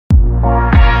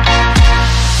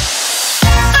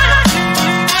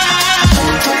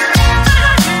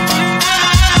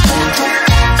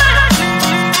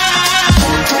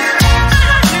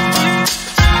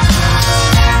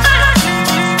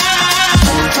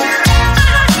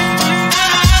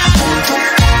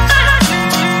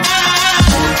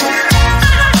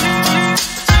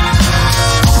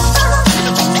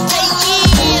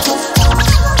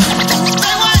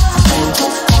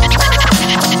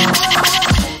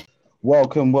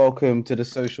Welcome to the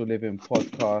Social Living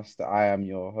Podcast. I am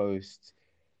your host,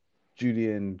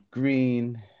 Julian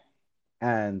Green,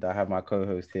 and I have my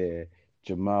co-host here,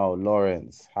 Jamal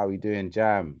Lawrence. How we doing,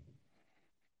 Jam?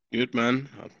 Good man.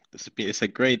 It's a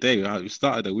great day. We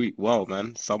started the week well,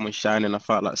 man. Sun was shining. I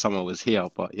felt like summer was here,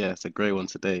 but yeah, it's a great one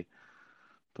today.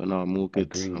 But no, I'm all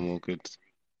good. Agreed. I'm all good.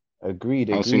 Agreed.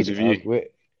 How's things Agreed. with you?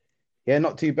 Yeah,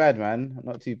 not too bad, man.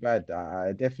 Not too bad.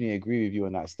 I definitely agree with you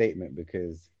on that statement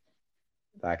because,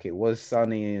 like, it was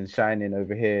sunny and shining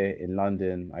over here in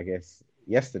London. I guess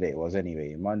yesterday it was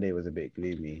anyway. Monday was a bit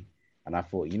gloomy, and I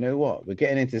thought, you know what? We're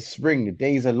getting into spring. The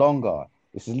days are longer.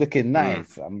 This is looking Mm.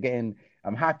 nice.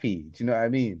 I'm happy. Do you know what I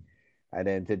mean? And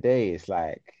then today it's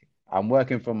like I'm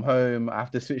working from home. I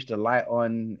have to switch the light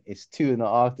on. It's 2 in the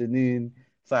afternoon.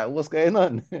 It's like, what's going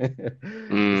on?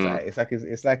 Mm.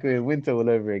 It's like we're in winter all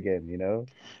over again, you know?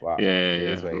 But Yeah, it yeah,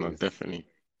 is yeah. what it No, is. definitely.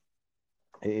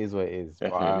 It is what it is.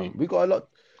 But Definitely. we got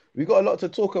a lot to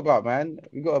talk about, man.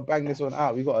 We got to bang this one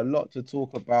out. We got a lot to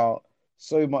talk about.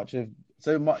 So much of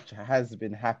so much has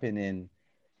been happening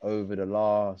over the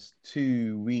last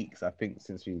 2 weeks, I think,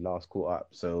 since we last caught up.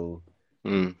 So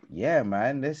Mm. yeah,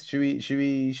 man. Let's should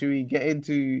we get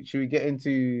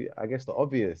into I guess the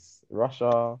obvious.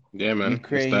 Yeah, man.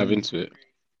 Let's dive Ukraine, into it.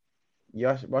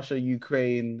 yes, Russia,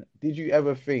 Ukraine. Did you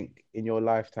ever think in your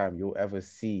lifetime you'll ever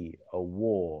see a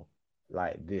war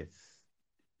like this?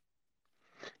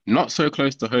 Not so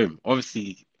close to home.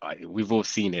 Obviously, we've all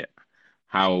seen it,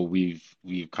 how we've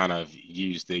kind of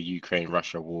used the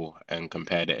Ukraine-Russia war and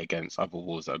compared it against other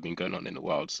wars that have been going on in the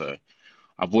world. So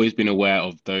I've always been aware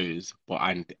of those, but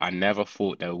I never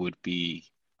thought there would be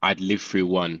I'd live through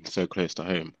one so close to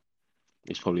home.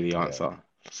 Is probably the Yeah. answer.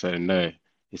 So no,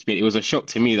 it was a shock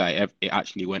to me that it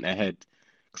actually went ahead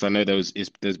because I know there's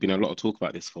been a lot of talk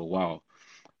about this for a while,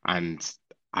 and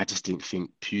I just didn't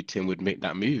think Putin would make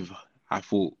that move. I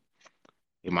thought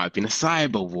it might have been a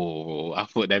cyber war, or I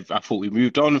thought we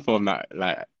moved on from that,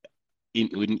 like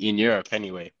in Europe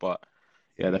anyway. But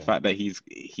yeah, the Yeah. fact that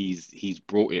he's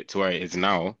brought it to where it is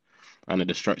now, and the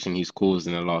destruction he's caused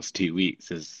in the last 2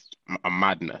 weeks is a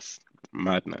madness,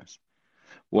 madness.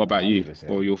 What about you?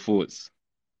 What were 100%. your thoughts?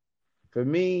 For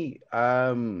me,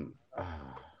 I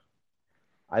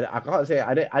can't say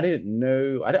I didn't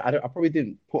know I probably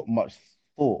didn't put much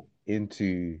thought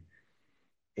into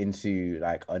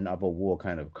like another war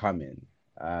kind of coming.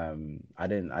 I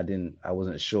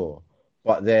wasn't sure.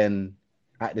 But then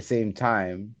at the same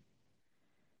time,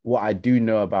 what I do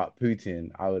know about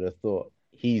Putin, I would have thought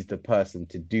he's the person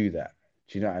to do that.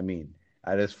 Do you know what I mean?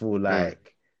 I just feel Mm,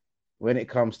 like when it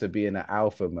comes to being an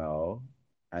alpha male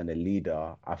and a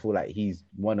leader, I feel like he's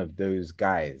one of those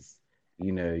guys.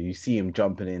 You know, you see him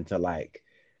jumping into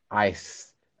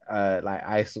ice, like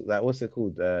ice, like what's it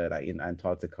called? Like in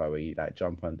Antarctica where you like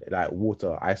jump on like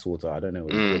water, ice water. I don't know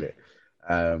what you call mm, it.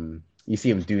 You see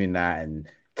him doing that and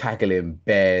tackling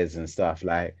bears and stuff.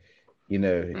 Like,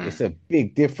 mm, it's a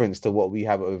big difference to what we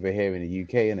have over here in the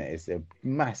UK, and it's a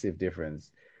massive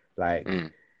difference. Like,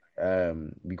 mm,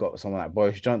 we got someone like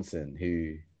Boris Johnson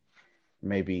who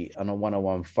maybe on a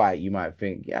one-on-one fight you might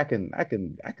think, yeah, I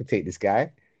can take this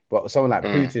guy, but someone like mm,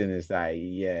 Putin is like,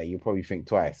 yeah, you probably think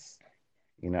twice.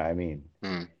 You know what I mean?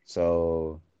 mm,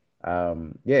 So,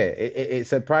 yeah, it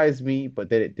surprised me, but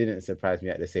then it didn't surprise me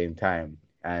at the same time.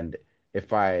 And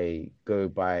if I go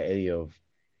by any of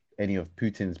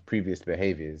Putin's previous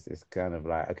behaviors, it's kind of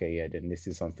like, okay, yeah, then this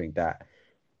is something that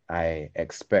I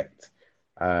expect.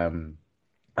 Um,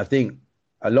 I think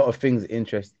a lot of things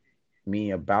interest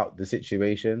me about the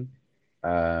situation.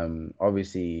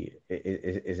 Obviously,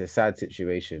 it's a sad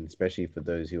situation, especially for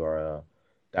those who are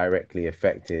directly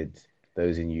affected,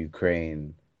 those in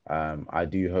Ukraine. I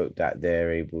do hope that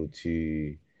they're able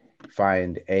to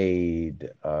find aid,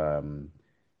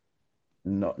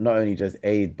 not only just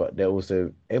aid, but they're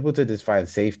also able to just find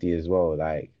safety as well.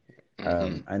 Like,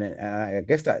 hmm and I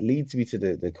guess that leads me to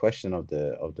the question of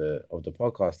the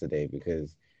podcast today,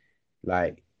 because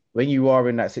like when you are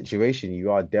in that situation,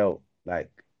 you are dealt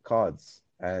like cards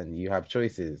and you have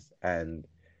choices. And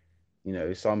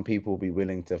some people be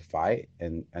willing to fight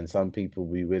and some people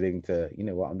be willing to, you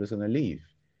know what, I'm just gonna leave.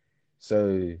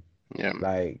 So Yeah.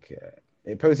 like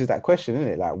it poses that question, isn't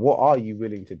it? Like, what are you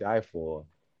willing to die for?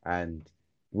 And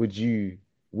would you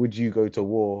would you go to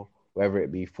war, whether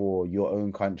it be for your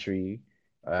own country,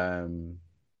 um,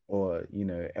 or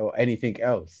or anything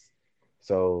else?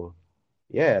 So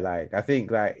yeah, like I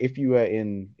think like if you were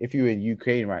in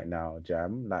Ukraine right now,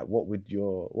 Jam, like what would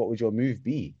your move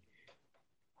be?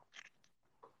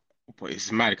 But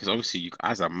it's mad because obviously you,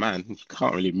 as a man, you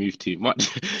can't really move too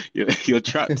much. You're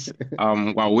trapped.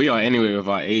 Well, we are anyway with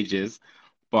our ages,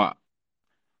 but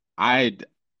I'd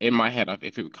in my head,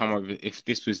 if it would come over, if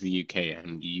this was the UK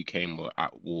and the UK were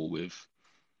at war with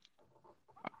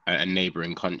a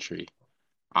neighboring country,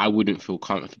 I wouldn't feel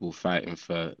comfortable fighting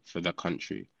for the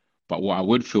country. But what I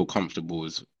would feel comfortable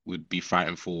is would be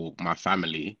fighting for my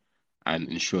family and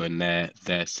ensuring they're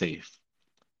safe.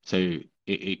 So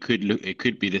it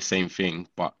could be the same thing,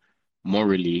 but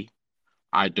morally,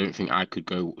 I don't think I could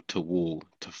go to war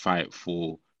to fight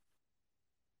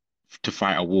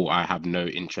a war I have no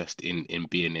interest in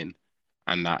being in,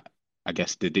 and that I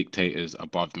guess the dictators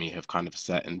above me have kind of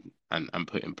set and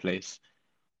put in place.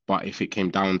 But if it came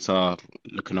down to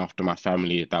looking after my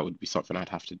family, that would be something I'd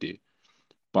have to do.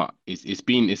 But it's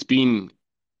been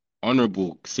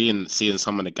honorable seeing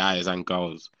some of the guys and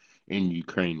girls in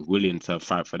Ukraine willing to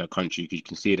fight for their country because you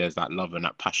can see there's that love and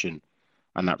that passion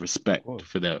and that Of respect course.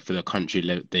 for the country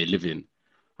they live in,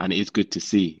 and it is good to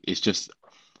see. It's just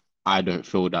I don't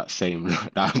feel that same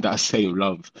that same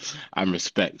love and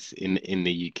respect in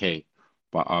the UK.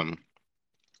 But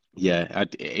yeah,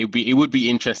 it would be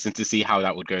interesting to see how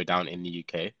that would go down in the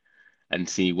UK and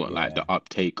see what like Yeah. the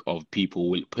uptake of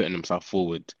people putting themselves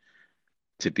forward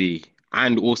to be,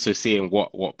 and also seeing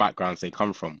what backgrounds they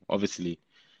come from. Obviously,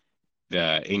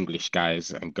 the English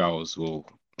guys and girls will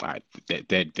like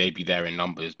they'd be there in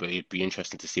numbers, but it'd be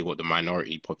interesting to see what the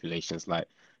minority population is like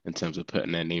in terms of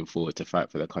putting their name forward to fight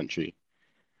for their country.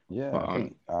 Yeah, But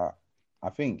I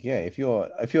think yeah, if you're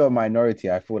a minority,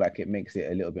 I feel like it makes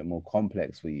it a little bit more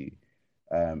complex for you.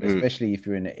 mm, Especially if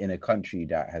you're in a country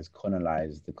that has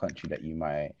colonized the country that you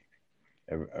might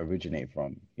originate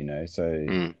from, you know.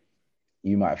 So mm,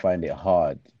 you might find it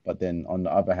hard, but then on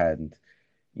the other hand,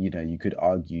 you know, you could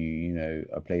argue, you know,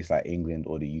 a place like England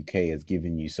or the UK has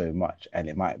given you so much, and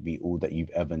it might be all that you've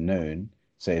ever known.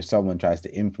 So if someone tries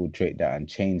to infiltrate that and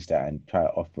change that and try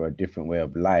to offer a different way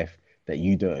of life that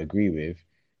you don't agree with,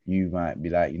 you might be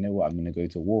like, you know what, I'm going to go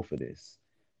to war for this.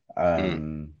 mm,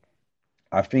 Um,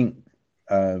 I think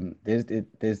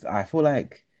there's I feel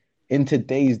like in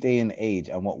today's day and age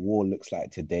and what war looks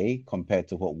like today compared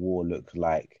to what war looked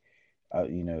like,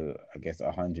 you know, I guess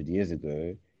 100 years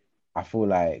ago, I feel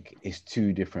like it's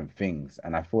two different things,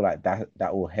 and I feel like that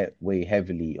will weigh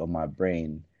heavily on my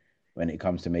brain when it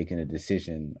comes to making a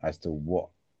decision as to what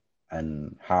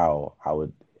and how I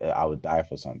would die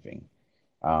for something.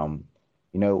 Um,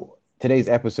 you know, today's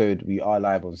episode we are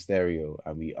live on stereo,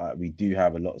 and we do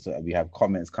have a lot, so we have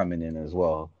comments coming in as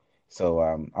well. So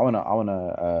I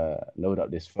wanna load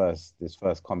up this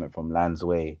first comment from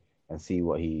Lansway and see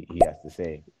what he has to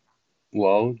say.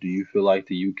 Well, do you feel like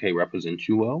the UK represents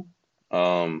you well?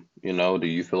 Do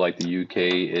you feel like the UK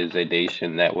is a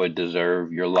nation that would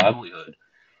deserve your livelihood?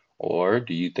 Or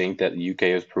do you think that the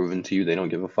UK has proven to you they don't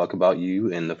give a fuck about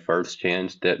you and the first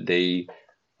chance that they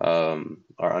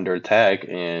are under attack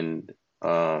and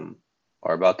are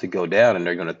about to go down and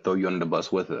they're going to throw you under the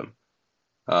bus with them?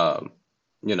 Um,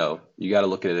 you got to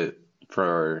look at it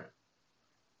for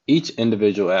each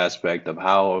individual aspect of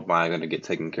how am I going to get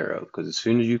taken care of? Because as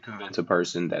soon as you convince a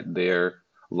person that their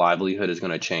livelihood is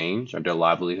going to change or their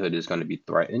livelihood is going to be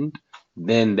threatened,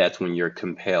 then that's when you're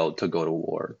compelled to go to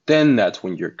war. Then that's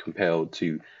when you're compelled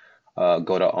to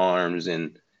go to arms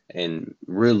and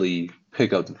really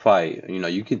pick up the fight. You know,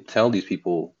 you can tell these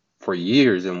people for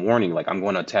years in warning, like, I'm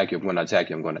going to attack you, I'm going to attack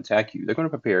you, I'm going to attack you. They're going to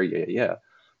prepare, yeah, yeah.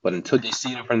 But until they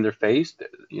see it in front of their face,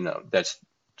 that's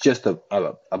just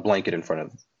a blanket in front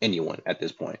of anyone at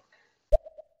this point.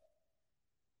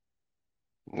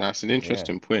 that's an Yeah.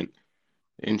 interesting point.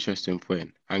 Interesting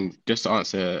point. And just to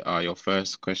answer your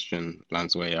first question,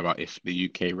 Lansway, about if the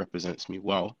UK represents me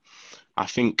well, I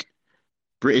think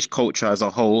British culture as a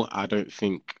whole, I don't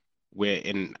think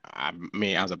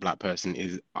me as a black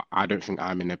person I don't think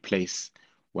I'm in a place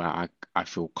where I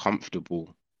feel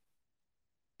comfortable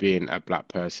being a black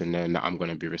person and that I'm going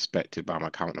to be respected by my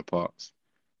counterparts.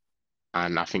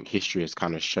 And I think history has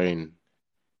kind of shown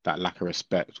that lack of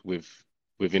respect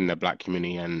within the black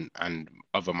community and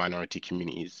other minority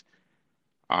communities.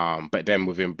 But then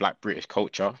within Black British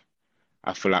culture,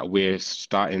 I feel like we're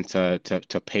starting to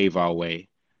pave our way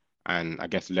and I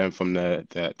guess learn from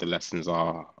the lessons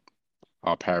our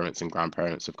parents and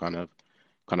grandparents have kind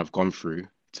of gone through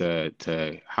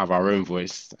to have our own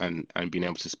voice and being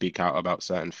able to speak out about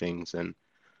certain things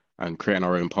and creating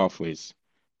our own pathways.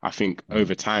 I think Mm.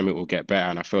 over time it will get better,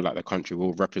 and I feel like the country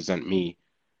will represent me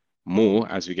more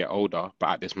as we get older. But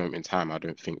at this moment in time, I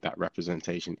don't think that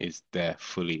representation is there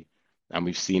fully, and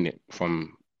we've seen it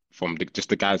from just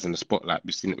the guys in the spotlight.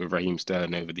 We've seen it with Raheem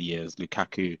Sterling over the years,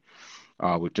 Lukaku,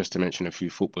 with just to mention a few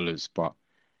footballers, but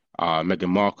Meghan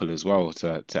Markle as well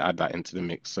to add that into the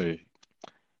mix. So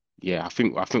yeah, I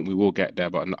think we will get there,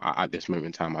 but at this moment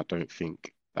in time, I don't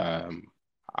think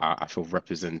I feel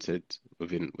represented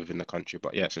within the country.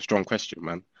 But yeah, it's a strong question,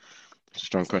 man. It's a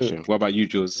strong So question. What about you,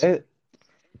 Jules? there,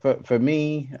 for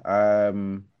me, I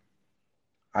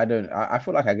don't. I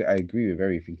feel like I agree with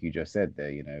everything you just said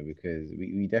there. Because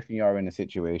we definitely are in a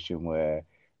situation where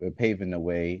we're paving the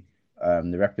way.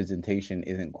 The representation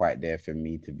isn't quite there for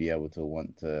me to be able to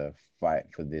want to fight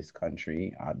for this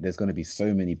country. There's going to be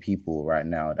so many people right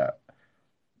now that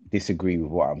disagree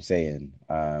with what I'm saying.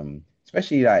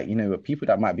 Especially like, people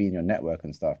that might be in your network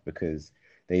and stuff because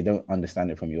they don't understand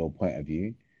it from your point of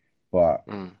view. But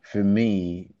Mm, for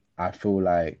me, I feel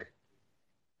like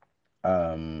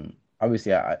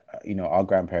obviously our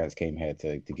grandparents came here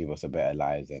to give us a better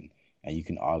lives, and you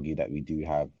can argue that we do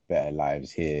have better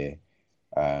lives here.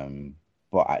 Um,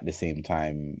 but at the same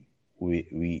time,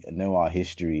 we know our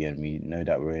history and we know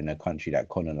that we're in a country that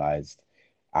colonized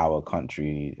our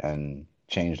country and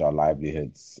changed our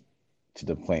livelihoods to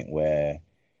the point where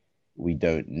we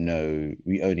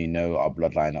only know our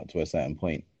bloodline up to a certain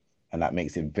point, and that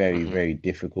makes it very, hmm very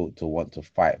difficult to want to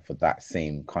fight for that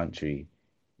same country.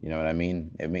 You know what I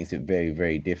mean? It makes it very,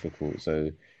 very difficult.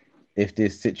 So if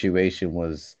this situation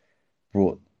was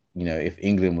brought, if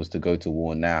England was to go to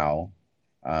war now,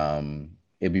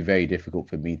 it'd be very difficult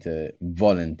for me to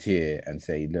volunteer and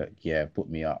say, look, yeah, put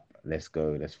me up, let's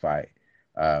go, let's fight.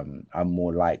 I'm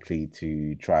more likely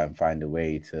to try and find a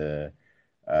way to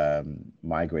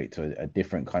migrate to a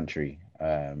different country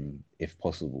if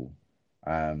possible.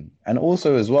 And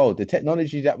also, as well, the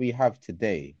technology that we have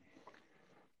today,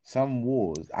 some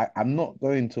wars, I'm not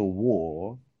going to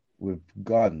war with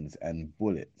guns and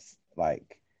bullets.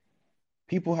 Like,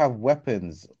 people have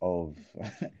weapons of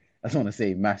I don't want to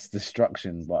say mass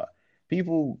destruction, but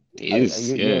people Yeah,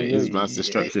 it is mass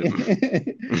destruction.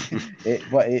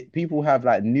 people have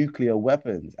like nuclear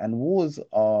weapons, and wars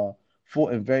are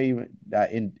fought in very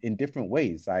in different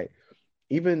ways. Like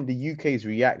even the UK's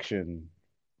reaction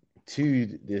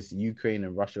to this Ukraine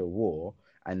and Russia war,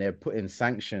 and they're putting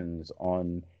sanctions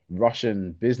on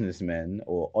Russian businessmen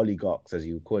or oligarchs, as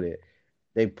you call it.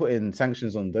 They put in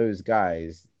sanctions on those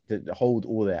guys to hold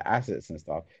all their assets and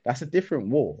stuff. That's a different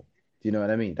war. Do you know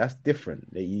what I mean? That's different.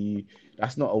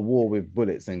 That's not a war with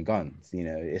bullets and guns.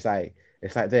 It's like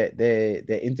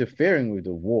they're interfering with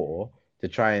the war to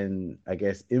try and, I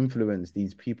guess, influence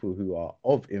these people who are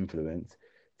of influence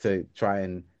to try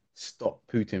and stop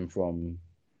Putin from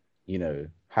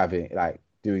having like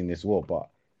doing this war, but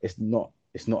it's not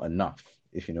enough,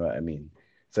 if you know what I mean.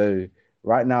 So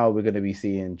right now we're going to be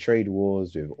seeing trade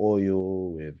wars with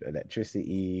oil, with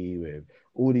electricity, with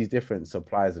all these different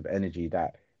supplies of energy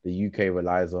that the UK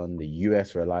relies on, the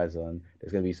US relies on.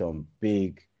 There's going to be some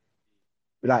big,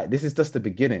 like, this is just the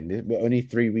beginning. We're only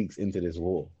 3 weeks into this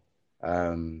war.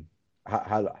 Um,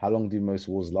 how long do most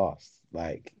wars last?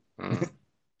 Like Mm.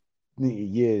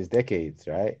 years, decades,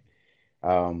 right?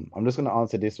 I'm just gonna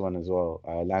answer this one as well.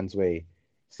 Lansway,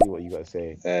 see what you got to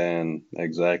say. And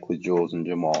exactly, Jules and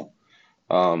Jamal.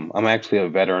 I'm actually a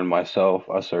veteran myself.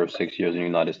 I served 6 years in the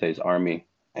United States Army,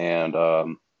 and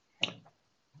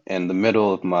in the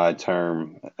middle of my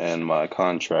term and my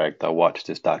contract, I watched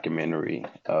this documentary.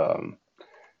 And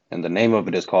the name of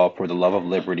it is called "For the Love of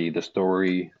Liberty: The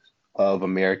Story of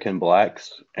American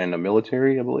Blacks and the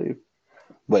Military," I believe.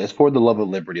 But it's "For the Love of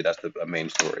Liberty." That's the main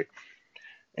story,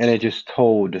 and it just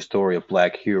told the story of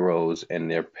Black heroes and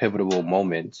their pivotal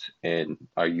moments in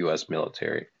our U.S.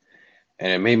 military.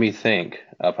 And it made me think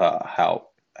about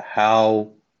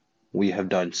how we have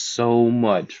done so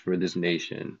much for this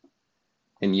nation,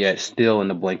 and yet still in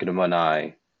the blink of an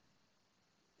eye,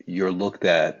 you're looked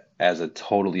at as a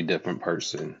totally different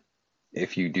person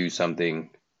if you do something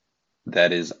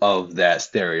that is of that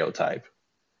stereotype.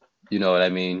 You know what I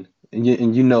mean?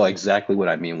 And you know exactly what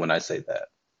I mean when I say that.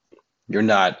 You're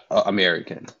not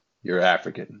American. You're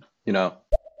African. You know.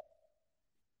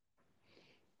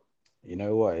 You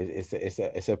know what?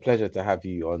 It's a pleasure to have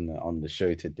you on the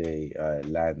show today,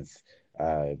 Lance.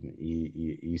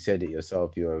 You said it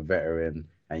yourself. You're a veteran,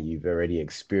 and you've already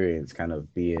experienced kind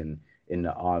of being in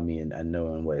the army and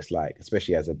knowing what it's like,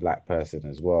 especially as a black person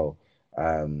as well.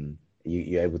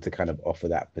 You're able to kind of offer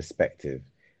that perspective,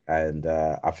 and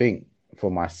I think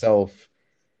for myself,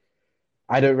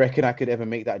 I don't reckon I could ever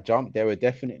make that jump. There were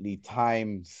definitely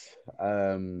times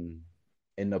in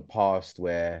the past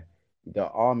where the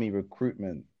army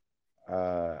recruitment,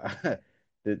 uh,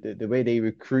 the way they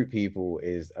recruit people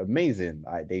is amazing.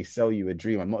 Like they sell you a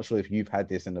dream. I'm not sure if you've had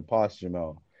this in the past,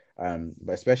 Jamel,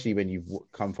 but especially when you've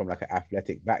come from like an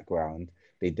athletic background,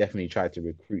 they definitely try to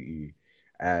recruit you,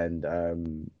 and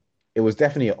it was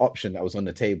definitely an option that was on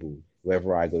the table.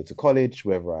 whether I go to college,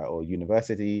 or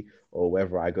university, or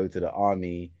whether I go to the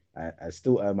army and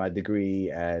still earn my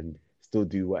degree and still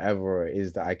do whatever it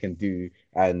is that I can do.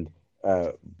 And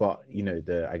but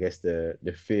the I guess the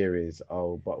fear is,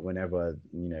 oh, but whenever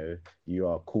you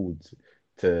are called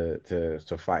to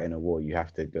fight in a war, you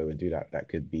have to go and do that. That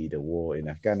could be the war in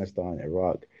Afghanistan,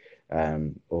 Iraq,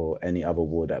 or any other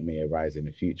war that may arise in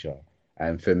the future.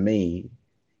 And for me,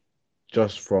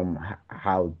 just from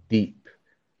how deep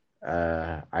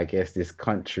I guess this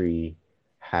country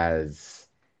has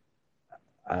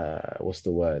what's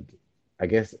the word? I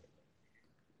guess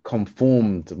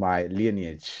conformed my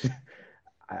lineage.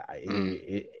 Mm,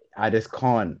 I just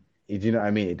can't. Do you know what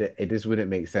I mean? It just wouldn't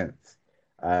make sense.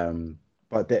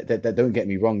 But don't get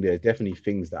me wrong. There's definitely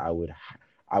things that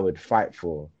I would fight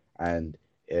for, and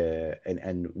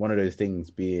and one of those things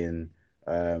being,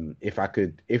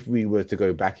 if we were to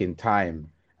go back in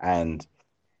time, and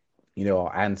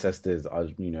our ancestors are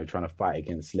trying to fight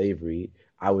against slavery,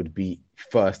 I would be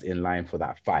first in line for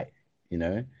that fight. You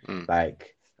know, mm,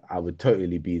 like I would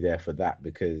totally be there for that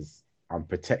because I'm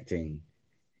protecting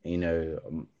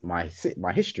my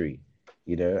history,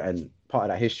 and part of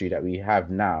that history that we have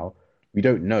now, we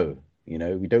don't know.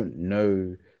 We don't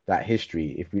know that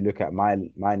history. If we look at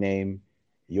my name,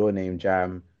 your name,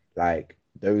 Jam, like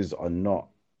those are not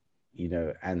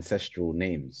ancestral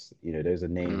names. Those are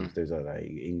names. mm. Those are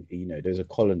like those are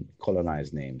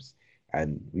colonized names,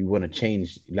 and we want to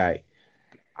change. Like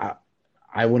I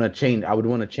I want to change. I would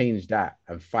want to change that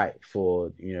and fight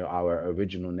for our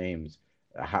original names,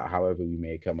 however we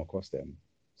may come across them.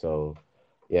 So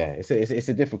yeah, it's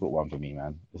a difficult one for me,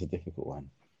 man. It's a difficult one.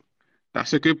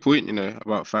 That's a good point,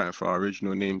 about fighting for our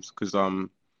original names, because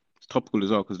it's topical as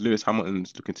well. Because Lewis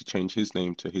Hamilton's looking to change his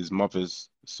name to his mother's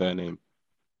surname,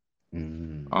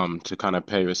 Mm, to kind of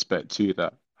pay respect to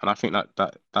that. And I think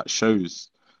that shows,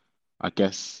 I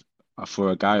guess, for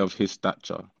a guy of his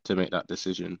stature to make that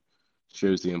decision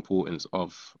shows the importance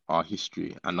of our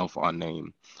history and of our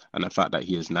name, and the fact that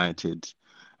he is knighted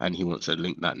and he wants to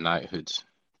link that knighthood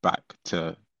back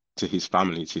to his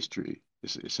family's history.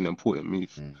 It's an important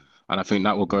move, mm, and I think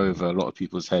that will go mm, over a lot of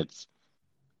people's heads,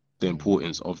 the mm,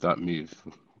 importance of that move.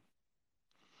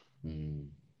 mm.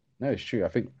 No, it's true.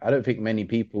 I don't think many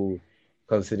people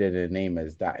consider the name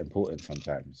as that important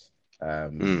sometimes.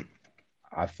 Mm, Um,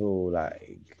 I feel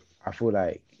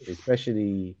like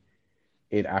especially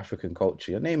in African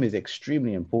culture, your name is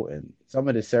extremely important. Some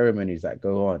of the ceremonies that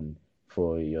go on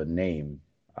for your name,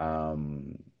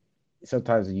 um,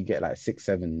 sometimes you get like six,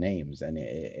 seven names, and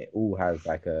it all has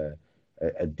like a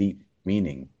deep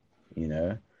meaning, you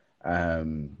know.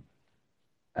 Um,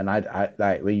 and I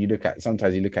like when you look at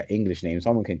sometimes you look at English names,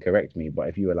 someone can correct me, but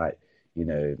if you were like, you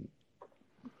know,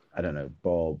 I don't know,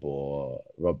 Bob or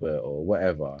Robert or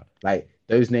whatever, like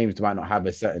those names might not have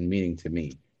a certain meaning to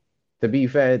me. To be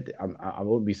fair, I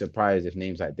won't be surprised if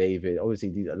names like David,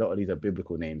 obviously a lot of these are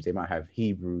biblical names. They might have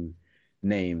Hebrew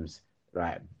names,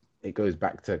 like it goes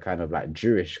back to kind of like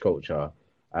Jewish culture.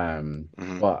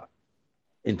 mhm. But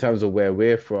in terms of where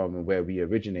we're from and where we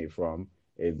originate from,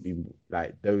 it be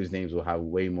like those names will have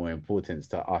way more importance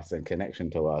to us and connection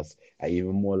to us, and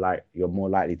even more like you're more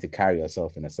likely to carry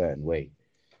yourself in a certain way.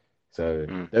 So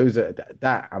Mm. those are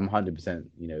that I'm 100%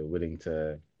 willing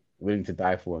to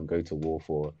die for and go to war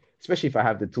for, especially if I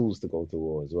have the tools to go to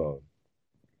war as well.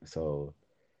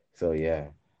 So yeah.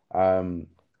 Um,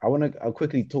 I'll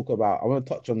quickly talk about I want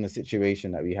to touch on the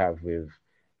situation that we have with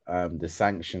the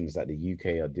sanctions that the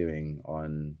UK are doing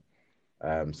on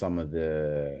some of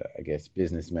the I guess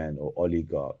businessmen or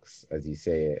oligarchs, as you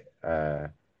say it,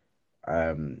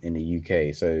 in the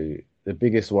UK. So the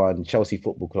biggest one, Chelsea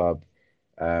Football Club,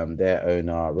 their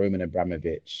owner, Roman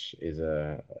Abramovich, is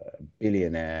a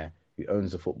billionaire who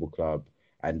owns the football club,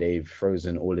 and they've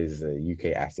frozen all his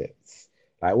UK assets.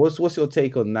 Like, what's your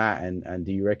take on that? And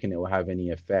do you reckon it will have any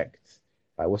effect?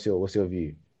 Like, what's your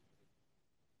view?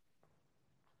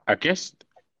 I guess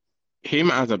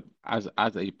him as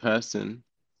a person,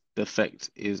 the effect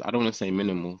is, I don't want to say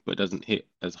minimal, but it doesn't hit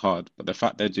as hard. But the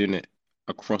fact they're doing it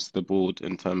across the board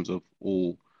in terms of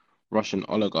all Russian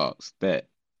oligarchs, that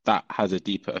has a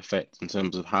deeper effect in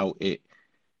terms of how it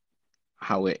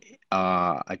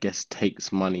I guess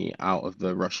takes money out of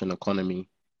the Russian economy,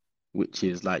 which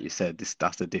is like you said,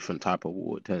 that's a different type of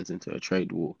war. It turns into a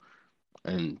trade war,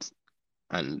 and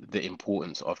the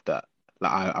importance of that.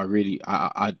 Like I really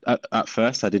at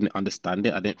first I didn't understand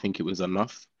it. I didn't think it was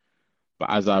enough.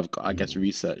 But as I guess Mm,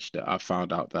 researched it, I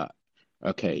found out that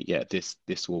okay, yeah, this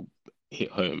will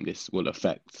hit home. This will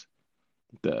affect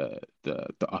the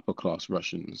upper class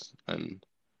Russians and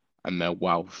their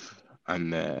wealth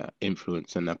and the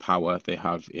influence and the power they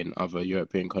have in other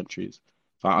European countries.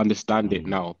 So I understand it Mm.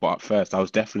 now, but at first I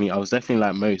was definitely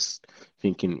like most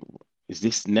thinking, is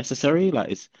this necessary?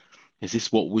 Like, is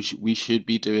this what we should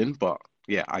be doing? But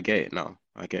yeah, I get it now.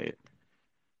 I get it.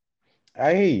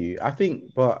 I hear you. I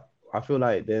think, but I feel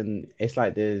like then it's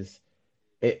like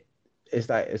it. It's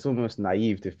like it's almost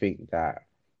naive to think that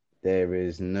there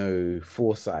is no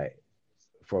foresight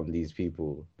from these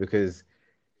people because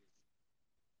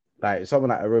like someone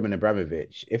like a Roman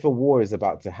Abramovich, if a war is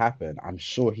about to happen, I'm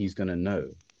sure he's gonna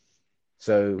know.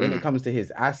 So when it Mm, comes to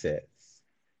his assets,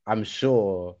 I'm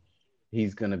sure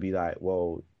he's gonna be like,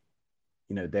 well,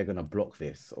 they're gonna block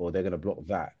this or they're gonna block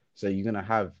that. So you're gonna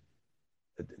have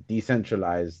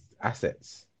decentralized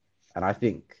assets, and I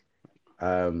think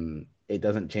it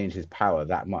doesn't change his power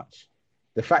that much.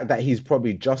 The fact that he's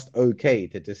probably just okay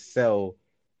to just sell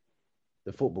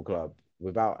the football club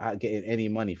without getting any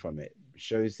money from it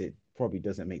shows it probably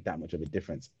doesn't make that much of a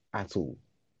difference at all.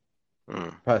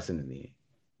 mm, Personally,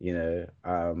 we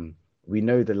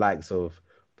know the likes of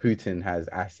Putin has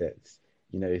assets.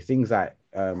 Things like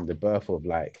the birth of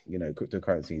like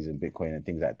cryptocurrencies and Bitcoin and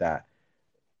things like that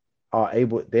are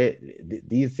able.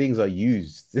 These things are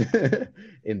used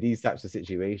in these types of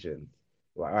situations,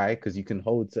 right? Because you can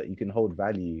hold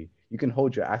value, you can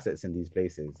hold your assets in these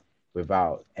places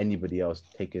without anybody else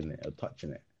taking it or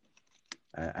touching it.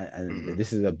 And mm,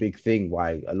 this is a big thing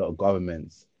why a lot of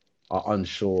governments are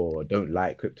unsure or don't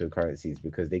like cryptocurrencies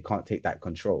because they can't take that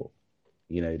control.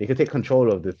 They can take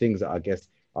control of the things that I guess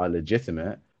are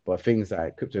legitimate, but things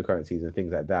like cryptocurrencies and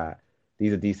things like that,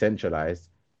 these are decentralized.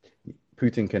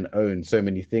 Putin can own so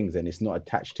many things and it's not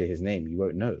attached to his name. You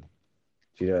won't know.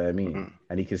 Do you know what I mean? mm.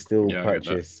 And Yeah, I get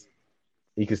that.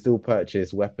 he can still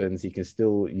purchase weapons. He can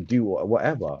still you do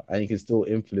whatever, and he can still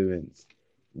influence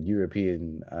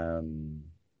European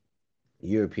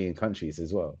European countries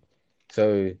as well.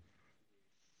 So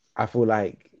I feel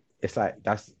like it's like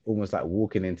that's almost like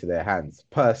walking into their hands.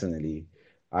 Personally,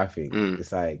 I think Mm,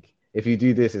 it's like if you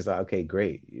do this, it's like okay,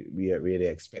 great. We really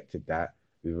expected that.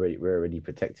 We're already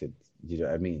protected. You know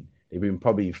what I mean? They've been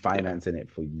probably yeah. financing it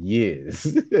for years,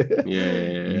 Yeah,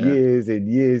 yeah, yeah, years and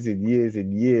years and years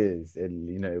and years. And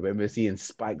when we're seeing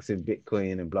spikes in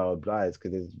Bitcoin and blah blah blah, it's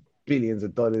because there's billions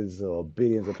of dollars or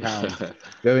billions of pounds yeah.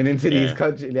 going into these Yeah.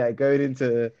 countries, like going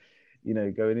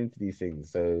into these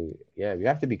things. So yeah, we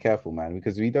have to be careful, man,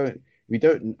 because we don't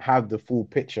have the full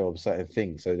picture of certain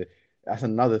things. So that's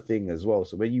another thing as well.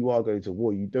 So when you are going to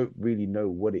war, you don't really know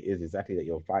what it is exactly that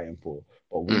you're fighting for.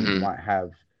 But Hmm.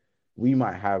 we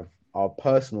might have our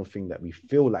personal thing that we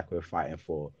feel like we're fighting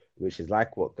for, which is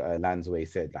like what Lansway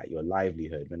said, like your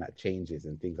livelihood when that changes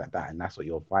and things like that, and that's what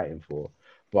you're fighting for.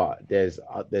 But there's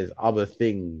other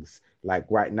things like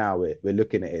right now we're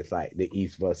looking at it, it's like the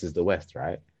East versus the West,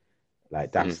 right?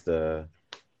 Like Mm.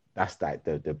 that's like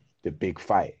the big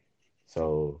fight.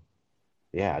 So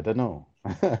yeah, I don't know.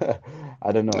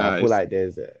 I don't know. I No, feel like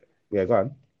yeah, go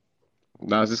on.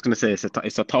 no, I was just gonna say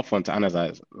it's a tough one to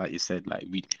analyze. Like you said, like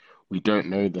we don't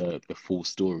know the full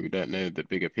story. We don't know the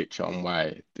bigger picture on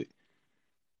why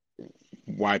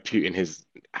Putin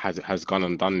has gone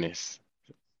and done this,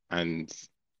 and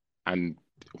and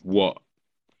what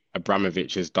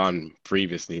Abramovich has done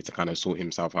previously to kind of sort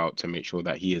himself out to make sure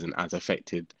that he isn't as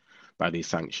affected by these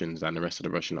sanctions and the rest of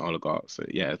the Russian oligarchs. So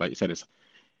yeah, like you said,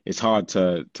 it's hard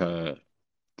to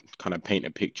kind of paint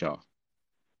a picture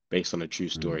based on a true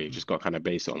story. You Mm, just got to kind of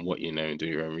base it on what you know and do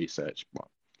your own research. But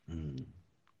mm.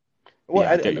 Well,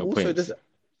 yeah, I get and your also points.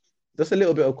 just a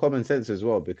little bit of common sense as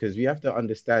well, because we have to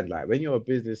understand, like, when you're a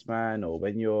businessman or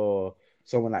when you're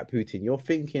someone like Putin, you're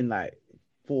thinking like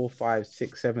 4, 5,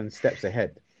 6, 7 steps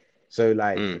ahead. So,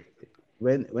 like, Mm,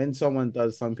 when someone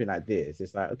does something like this,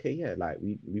 it's like, okay, yeah, like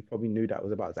we probably knew that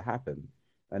was about to happen,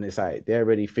 and it's like they're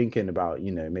already thinking about,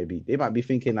 maybe they might be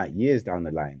thinking like years down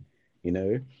the line, you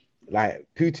know, like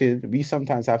Putin. We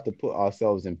sometimes have to put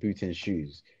ourselves in Putin's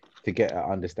shoes to get an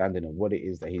understanding of what it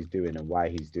is that he's doing and why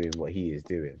he's doing what he is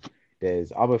doing.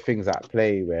 There's other things at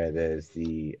play where there's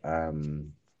the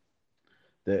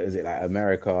is it like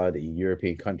America, the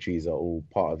European countries are all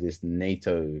part of this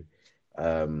NATO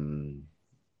um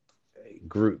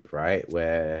group, right?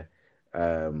 Where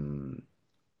um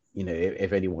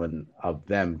if anyone of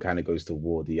them kind of goes to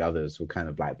war, the others will kind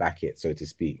of like back it, so to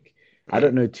speak. I mm,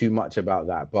 don't know too much about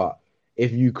that, but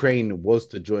if Ukraine was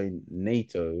to join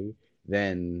NATO,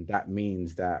 then that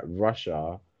means that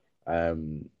Russia,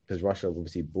 because Russia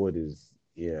obviously borders,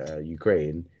 yeah,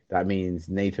 Ukraine, that means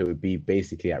NATO would be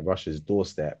basically at Russia's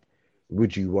doorstep.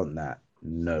 Would you want that?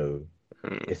 No,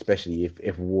 mm, especially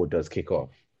if war does kick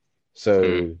off.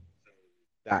 mm, So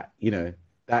that you know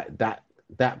that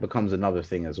that becomes another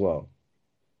thing as well.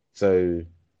 So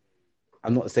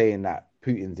I'm not saying that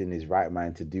Putin's in his right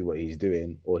mind to do what he's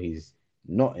doing or he's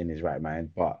not in his right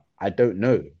mind, but I don't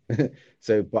know.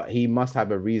 So, but he must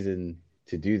have a reason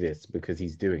to do this because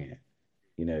he's doing it.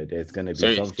 There's going to be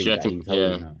So do you something that reckon? he's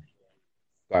Yeah, holding out.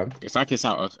 Go it's like it's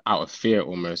out of fear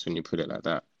almost when you put it like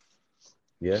that.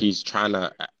 Yeah, He's trying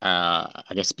to,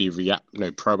 I guess, be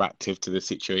proactive to the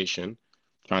situation,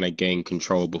 trying to gain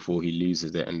control before he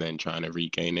loses it, and then trying to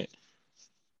regain it.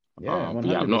 yeah, But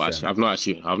yeah, 100%. I've not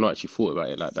actually thought about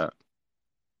it like that.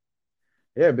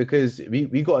 Yeah, because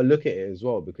we got to look at it as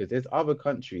well because there's other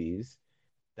countries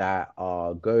that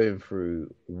are going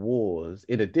through wars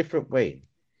in a different way.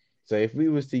 So if we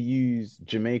was to use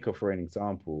Jamaica for an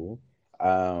example,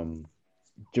 um,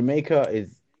 Jamaica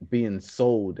is being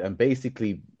sold and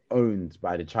basically owned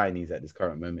by the Chinese at this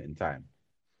current moment in time,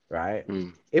 right?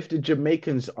 Mm, If the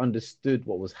Jamaicans understood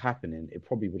what was happening, it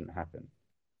probably wouldn't happen.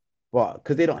 But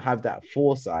because they don't have that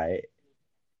foresight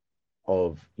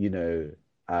of,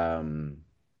 um,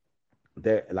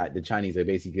 they're like the Chinese are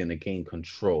basically going to gain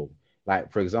control.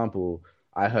 Like, for example,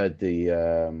 I heard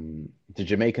the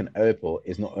Jamaican airport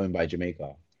is not owned by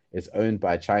Jamaica. It's owned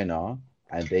by China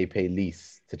and they pay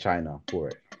lease to China for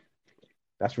it.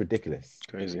 That's ridiculous.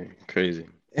 crazy, crazy,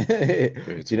 Do you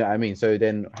crazy. know what I mean? So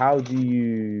then how do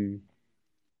you,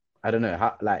 I don't know,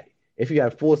 how, like, if you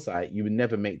had foresight, you would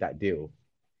never make that deal.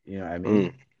 You know what I mean?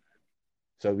 Mm,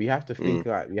 So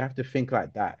mm, we have to think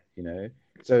like that.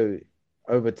 So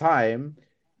over time,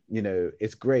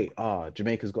 it's great.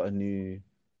 Jamaica's got a new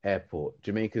airport.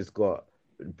 Jamaica's got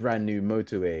a brand new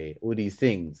motorway, all these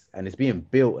things, and it's being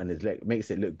built and it's like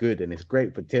makes it look good and it's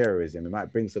great for tourism. It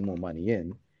might bring some more money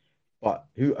in, but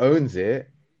who owns it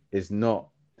is not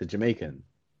the Jamaican.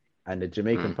 And the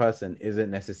Jamaican mm. person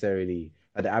isn't necessarily,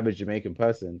 the average Jamaican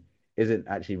person isn't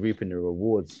actually reaping the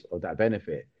rewards of that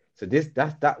benefit. So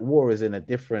that war is in a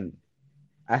different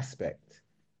aspect.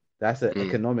 That's an Mm.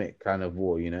 economic kind of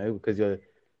war, because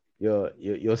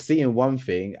you're seeing one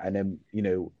thing, and then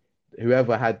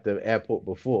whoever had the airport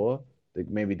before,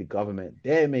 maybe the government,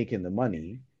 they're making the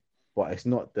money, but it's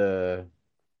not the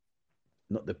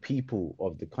people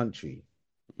of the country.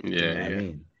 You know Yeah, what I yeah.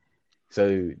 mean?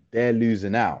 So they're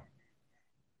losing out,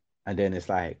 and then it's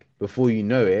like before you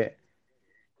know it,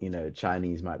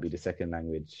 Chinese might be the second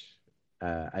language,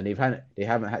 and they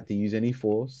haven't had to use any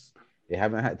force, they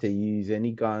haven't had to use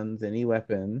any guns, any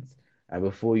weapons, and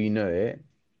before you know it,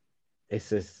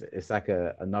 it's like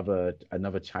another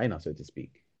China, so to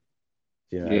speak.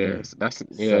 Do you know what I mean?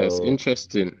 Yeah, it's So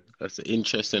interesting. That's an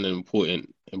interesting and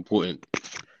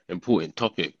important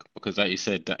topic because, like you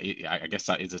said, I guess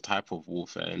that is a type of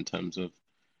warfare in terms of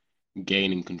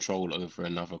gaining control over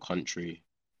another country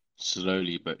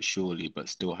slowly but surely, but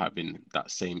still having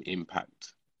that same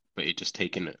impact, but it just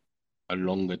taking a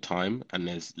longer time and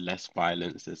there's less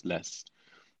violence, there's less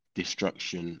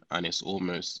destruction, and it's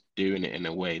almost doing it in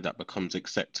a way that becomes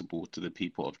acceptable to the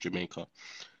people of Jamaica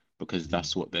because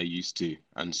that's what they're used to,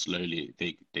 and slowly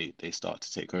they start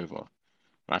to take over.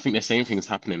 I think the same thing is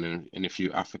happening in a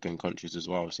few African countries as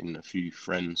well. I've seen a few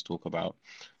friends talk about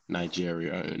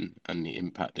Nigeria and the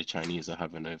impact the Chinese are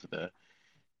having over there,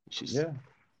 which is yeah,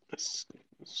 it's,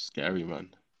 it's scary,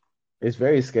 man. it's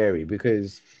very scary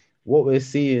because what we're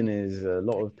seeing is a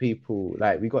lot of people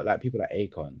like we got like people like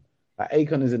Akon. Like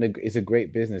Akon is a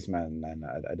great businessman, and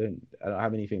I don't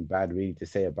have anything bad really to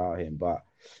say about him, but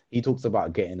he talks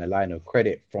about getting a line of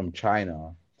credit from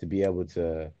China to be able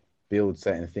to build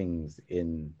certain things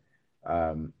in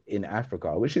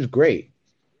Africa, which is great,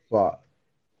 but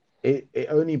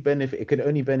it could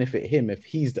only benefit him if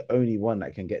he's the only one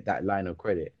that can get that line of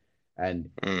credit, and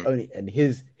Mm, only and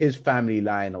his family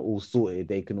line are all sorted,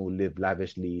 they can all live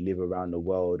lavishly, live around the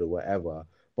world or whatever.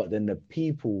 But then the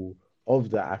people of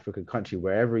the African country,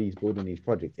 wherever he's building these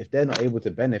projects, if they're not able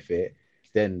to benefit,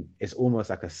 then it's almost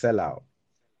like a sellout.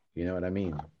 You know what I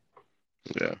mean?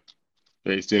 yeah.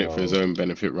 Yeah, he's doing it for his So own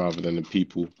benefit rather than the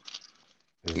people.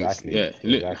 And it's exactly, yeah,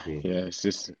 look, exactly. yeah, it's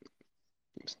just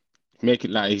make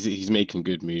it like he's making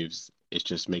good moves. It's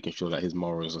just making sure that his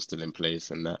morals are still in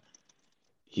place and that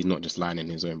he's not just lining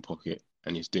his own pocket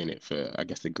and he's doing it for, I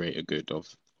guess, the greater good of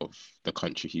the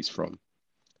country he's from.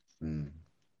 Mm.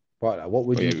 But what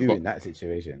would But you yeah, we've do got in that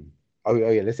situation? Oh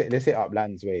yeah, let's hit up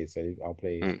Land's ways. So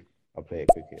mm, I'll play it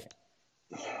quickly.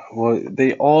 Well,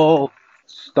 they all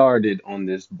started on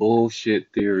this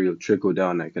bullshit theory of trickle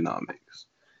down economics.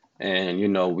 And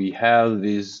we have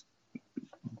these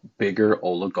bigger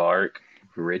oligarch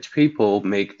rich people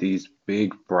make these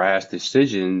big brass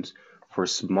decisions for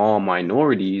small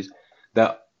minorities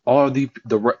that are the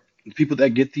The people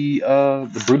that get the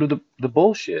brood of the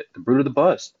bullshit, the brood of the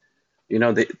bust. You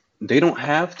know, they don't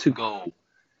have to go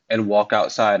and walk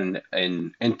outside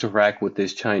and interact with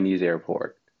this Chinese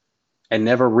airport and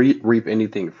never reap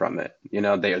anything from it. You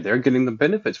know, they're getting the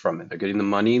benefits from it. They're getting the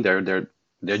money. Their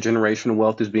generational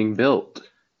wealth is being built.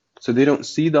 So they don't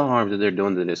see the harm that they're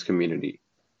doing to this community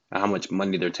and how much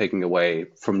money they're taking away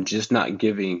from just not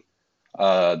giving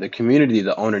the community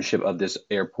the ownership of this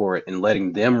airport and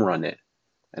letting them run it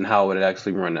and how it would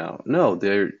actually run out. No,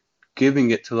 they're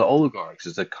giving it to the oligarchs.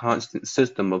 It's a constant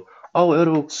system of, oh,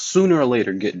 it'll sooner or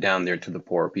later get down there to the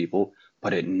poor people,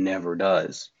 but it never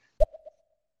does.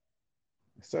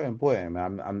 So important,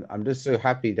 man. I'm just so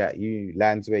happy that you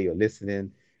lands where you're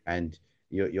listening and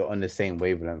you're on the same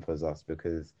wavelength as us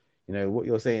because you know what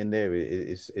you're saying there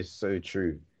is so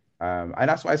true. And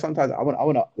that's why sometimes I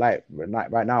wanna like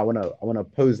right now I wanna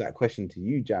pose that question to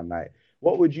you, Jam. Like,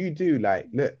 what would you do? Like,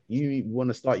 look, you want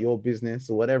to start your business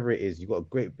or whatever it is. You got a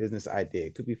great business idea.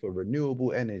 It could be for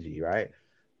renewable energy, right?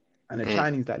 And the Mm.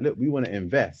 Chinese like, look, we want to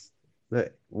invest.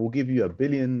 Look, we'll give you £1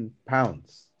 billion.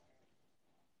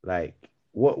 Like,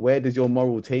 where does your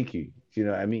moral take you? Do you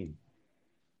know what I mean?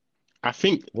 I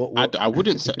think What? I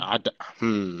wouldn't say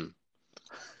hmm.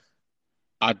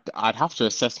 I'd have to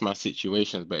assess my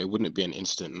situations, but it wouldn't be an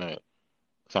instant no.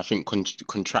 So I think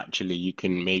contractually you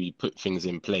can maybe put things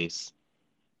in place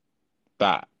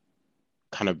that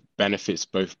kind of benefits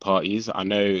both parties. I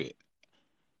know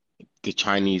the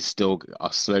Chinese still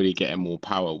are slowly getting more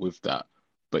power with that,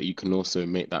 but you can also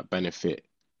make that benefit,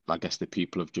 I guess, the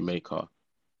people of Jamaica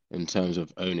in terms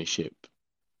of ownership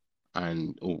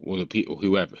and or the people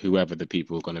whoever the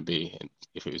people are going to be. And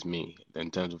if it was me,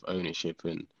 in terms of ownership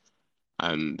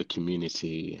and the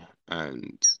community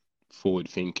and forward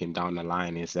thinking down the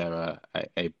line, is there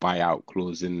a buyout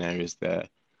clause in there? Is there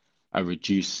a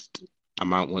reduced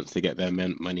amount once they get their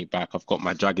money back? I've got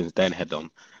my Dragon's Den head on,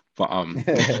 but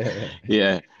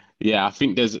yeah, yeah. I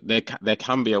think there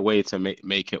can be a way to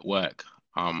make it work.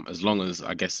 As long as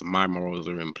I guess my morals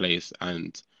are in place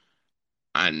and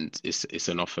it's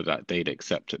an offer that they'd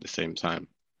accept at the same time.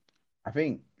 I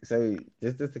think so.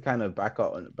 Just to kind of back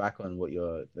on what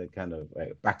you're the kind of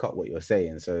like back up what you're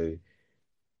saying. So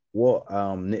what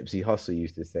Nipsey Hussle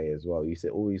used to say as well. He used to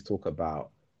always talk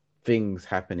about things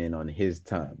happening on his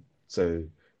term. So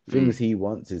Mm, things he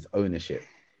wants is ownership.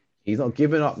 He's not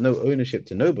giving up no ownership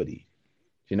to nobody.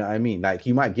 Do you know what I mean? Like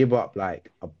he might give up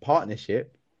like a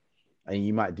partnership and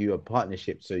you might do a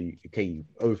partnership so you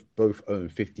both own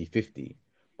 50-50,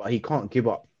 but he can't give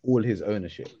up all his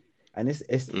ownership. And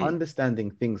it's mm,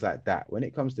 understanding things like that. When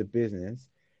it comes to business,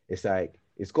 it's like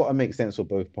it's got to make sense for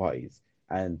both parties.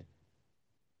 And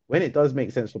when it does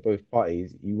make sense for both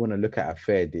parties, you want to look at a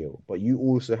fair deal, but you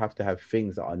also have to have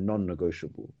things that are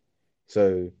non-negotiable.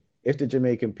 So if the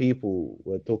Jamaican people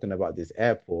were talking about this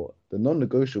airport, the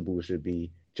non-negotiable should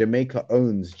be Jamaica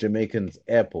owns Jamaican's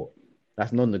airport.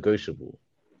 That's non-negotiable.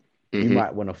 You hmm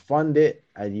might want to fund it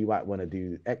and you might want to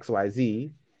do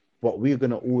XYZ, but we're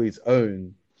gonna always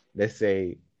own, let's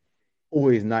say,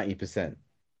 always 90%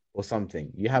 or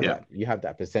something. Yeah. You have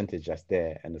that percentage that's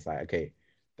there, and it's like, okay,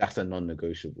 that's a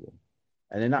non-negotiable.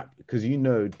 And then that because you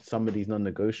know some of these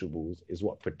non-negotiables is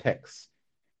what protects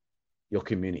your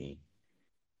community.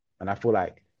 And I feel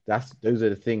like those are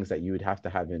the things that you would have to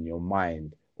have in your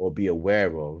mind or be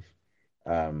aware of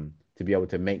to be able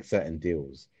to make certain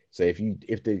deals. So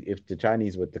if the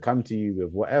Chinese were to come to you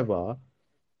with whatever,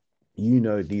 you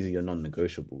know these are your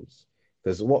non-negotiables.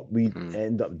 Because what we Mm,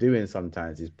 end up doing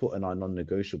sometimes is putting our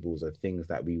non-negotiables of things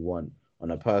that we want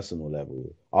on a personal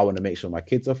level. I want to make sure my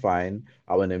kids are fine.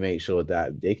 I want to make sure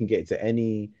that they can get to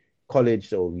any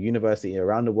college or university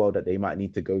around the world that they might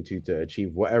need to go to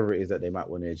achieve whatever it is that they might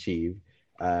want to achieve.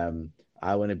 Um,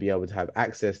 I want to be able to have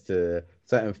access to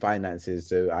certain finances.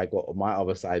 So I got my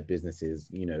other side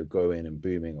businesses, growing and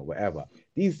booming or whatever.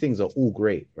 These things are all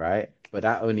great, right? But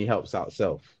that only helps out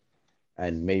self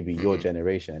and maybe your hmm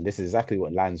generation. And this is exactly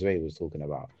what Lansway was talking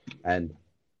about. And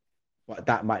but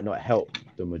that might not help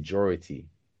the majority.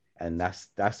 And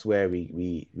that's where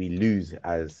we lose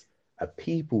as a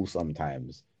people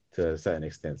sometimes to a certain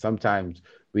extent. Sometimes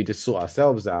we just sort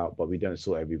ourselves out, but we don't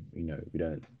sort we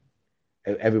don't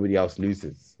everybody else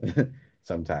loses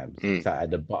sometimes. mm,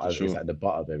 for It's sure. at the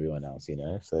butt of everyone else.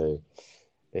 So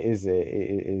it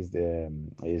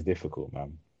is difficult,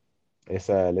 man.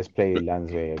 Let's play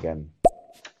Lansway again.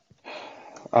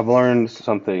 I've learned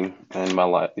something in my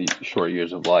life, short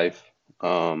years of life.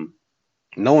 Um,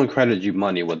 no one credits you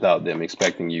money without them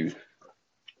expecting you,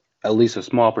 at least a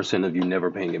small percent of you,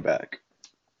 never paying it back.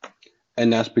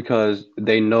 And that's because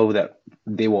they know that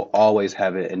they will always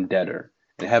have it in debtor.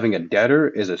 And having a debtor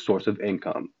is a source of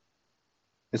income.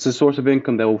 It's a source of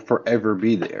income that will forever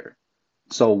be there.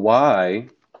 So why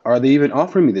are they even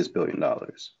offering me this $1 billion?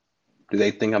 Do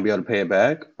they think I'll be able to pay it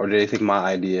back, or do they think my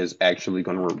idea is actually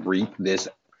going to reap this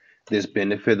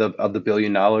benefit of the $1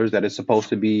 billion that it's supposed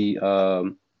to be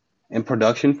in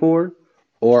production for,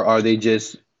 or are they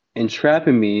just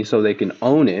entrapping me so they can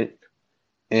own it?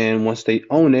 And once they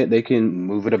own it, they can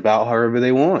move it about however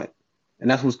they want. And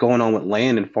that's what's going on with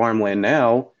land and farmland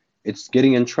now. It's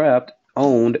getting entrapped,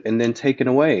 owned, and then taken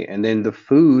away. And then the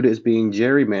food is being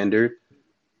gerrymandered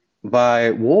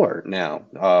by war now.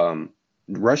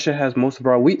 Russia has most of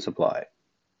our wheat supply,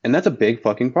 and that's a big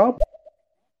fucking problem.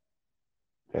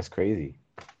 That's crazy.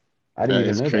 I didn't That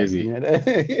even is know that. Did crazy. you know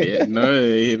Yeah, that? no,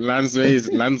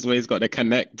 Lansway's got the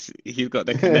connect. He's got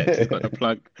the connect. He's got the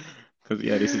plug. Because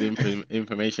yeah, this is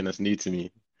information that's new to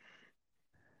me.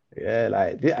 Yeah,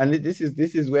 like and this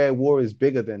is where war is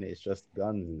bigger than it's just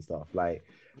guns and stuff.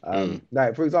 Mm.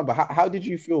 Like for example, how did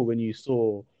you feel when you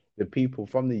saw the people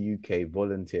from the UK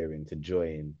volunteering to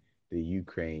join the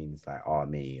Ukraine's like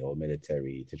army or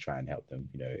military to try and help them,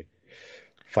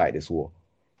 fight this war?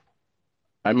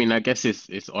 I mean, I guess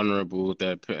it's honorable.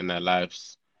 They're putting their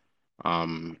lives.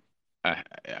 Um,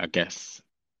 I guess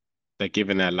they're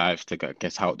giving their lives to, I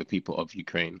guess, help the people of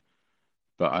Ukraine.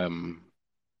 But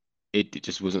it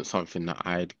just wasn't something that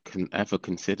I'd can ever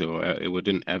consider, or it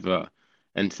wouldn't ever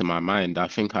enter my mind. I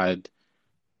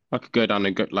could go down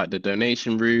and go like the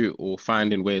donation route or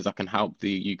finding ways I can help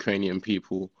the Ukrainian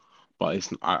people. But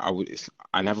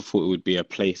I never thought it would be a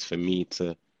place for me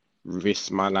to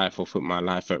risk my life or put my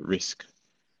life at risk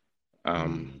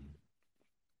um Mm,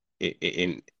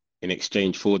 in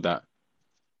exchange for that.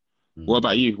 What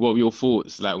about mm. you? What were your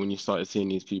thoughts like when you started seeing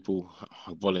these people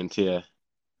volunteer?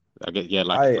 I guess yeah,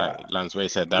 I, like Lansway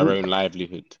said, their you, own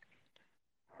livelihood.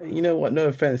 you know what? No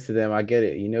offense to them, I get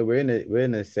it. We're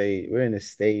in a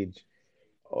stage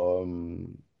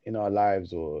in our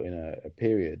lives or in a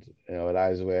period in our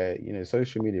lives where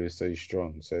social media is so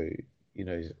strong. So you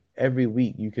know every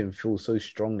week you can feel so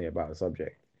strongly about a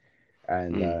subject,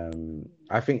 and Mm,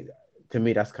 I think to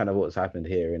me that's kind of what's happened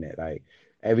here, isn't it? Like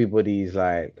everybody's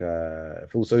like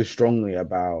feel so strongly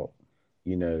about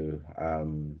you know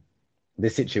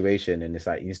this situation, and it's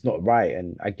like it's not right,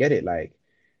 and I get it. Like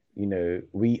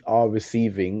we are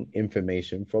receiving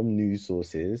information from news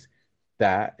sources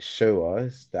that show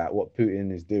us that what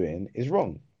Putin is doing is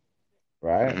wrong,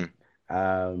 right? mm,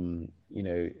 Um, you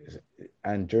know,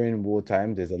 and during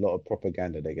wartime, there's a lot of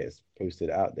propaganda that gets posted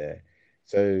out there.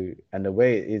 So, and the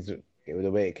way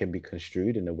it can be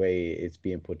construed and the way it's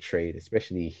being portrayed,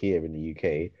 especially here in the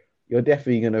UK, you're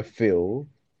definitely gonna feel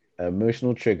an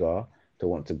emotional trigger to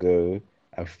want to go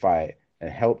and fight and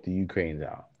help the Ukrainians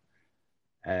out.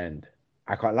 And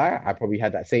I can't lie, I probably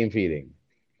had that same feeling.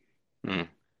 mm.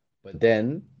 But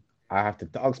then I have to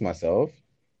ask myself,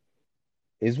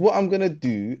 is what I'm gonna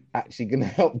do actually gonna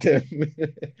help them?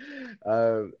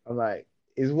 I'm like,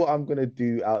 is what I'm gonna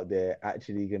do out there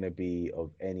actually gonna be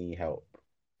of any help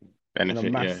on a Benefit,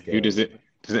 mass yeah. Who scale? does it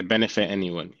benefit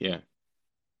anyone? Yeah.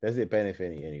 Does it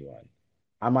benefit anyone?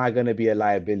 Am I gonna be a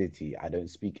liability? I don't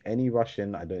speak any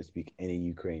Russian, I don't speak any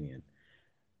Ukrainian.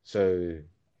 So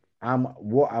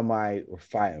what am I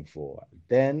fighting for?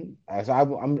 Then, so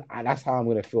that's how I'm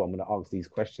gonna feel. I'm gonna ask these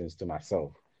questions to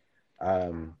myself.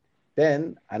 Um,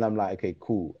 and I'm like, okay,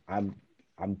 cool. I'm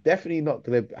definitely not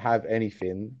gonna have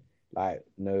anything like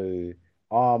no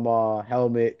armor,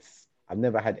 helmets. I've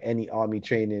never had any army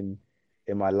training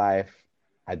in my life.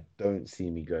 I don't see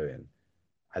me going.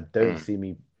 I don't Mm, see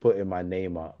me putting my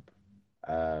name up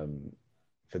um,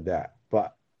 for that.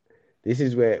 But this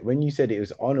is where, when you said it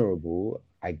was honorable,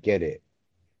 I get it.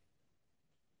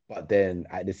 But then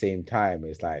at the same time,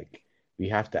 it's like we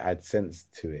have to add sense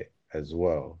to it as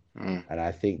well. mm, And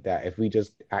I think that if we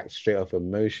just act straight off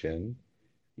emotion,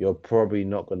 you're probably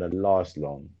not going to last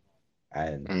long.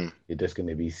 And mm. you're just going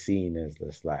to be seen as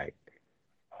just like,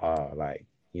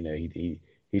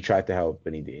 he tried to help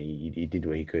and he did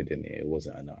what he could and it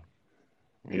wasn't enough.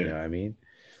 You Yeah. know what I mean?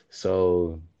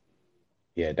 So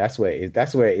yeah, that's where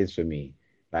it is for me.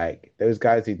 Like those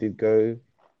guys who did go,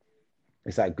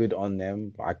 it's like good on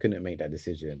them, but I couldn't make that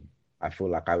decision. I feel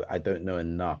like I don't know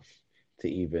enough to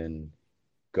even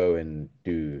go and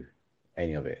do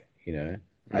any of it, you know?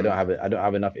 Mm. I don't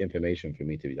have enough information for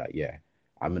me to be like, yeah,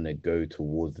 I'm gonna go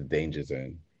towards the danger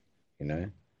zone, you know?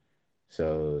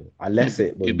 So unless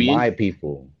it was It'd be in. my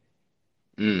people,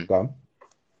 Mm. come.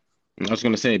 I was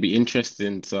gonna say it'd be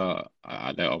interesting to.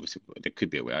 There obviously there could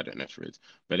be a way. I don't know if there is,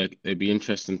 but it'd be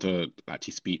interesting to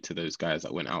actually speak to those guys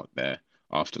that went out there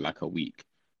after like a week,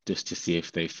 just to see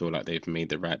if they feel like they've made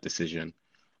the right decision.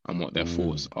 and what their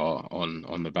thoughts Mm, are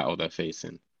on the battle they're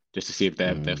facing, just to see if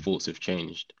their mm, thoughts have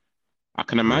changed. I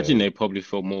can imagine yeah. they probably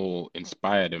feel more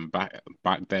inspired and back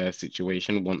their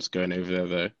situation once going over there,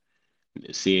 though,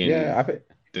 Yeah, seeing I think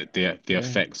the yeah.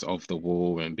 effects of the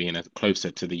war and being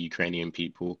closer to the Ukrainian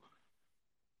people.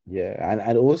 Yeah,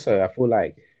 and also I feel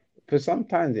like for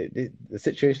sometimes the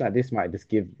situation like this might just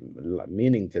give like,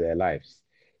 meaning to their lives.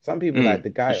 Some people like the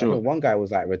For guy, I sure. think one guy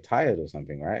was like retired or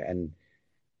something, right? And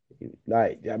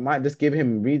like I might just give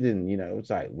him reason, it's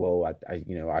like, well,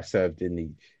 I served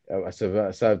in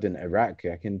served in Iraq.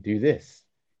 I can do this,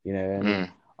 and Mm,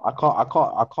 I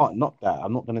can't knock that.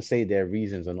 I'm not gonna say their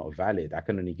reasons are not valid. I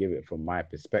can only give it from my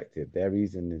perspective. Their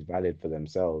reason is valid for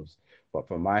themselves, but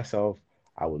for myself,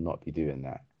 I would not be doing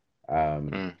that.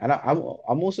 mm, And I'm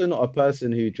also not a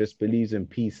person who just believes in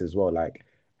peace as well. Like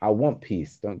I want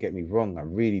peace. Don't get me wrong, I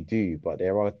really do. But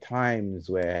there are times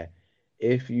where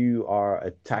if you are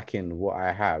attacking what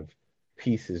I have,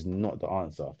 peace is not the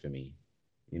answer for me.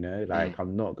 mm. Like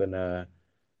I'm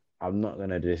not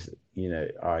gonna just, you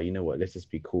know what, let's just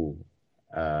be cool.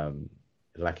 Um,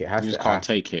 like it You has just to, can't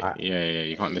take it. I, Yeah, yeah.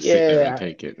 You can't just sit there and yeah,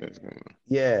 take it.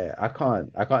 yeah, I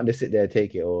can't just sit there and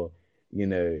take it or,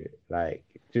 like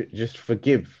just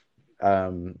forgive.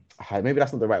 Maybe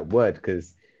that's not the right word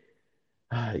because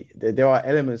there are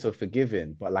elements of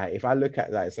forgiving, but like if I look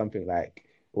at like something like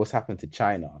what's happened to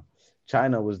China,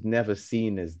 China was never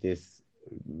seen as this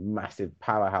massive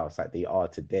powerhouse like they are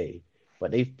today.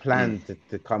 But they've Mm, planned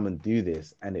to come and do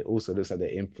this, and it also looks like they're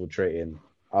infiltrating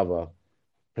other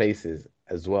places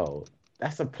as well.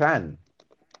 That's a plan.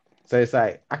 So it's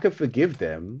like I could forgive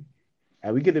them,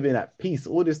 and we could have been at peace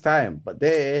all this time, but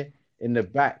they're in the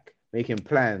back making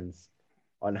plans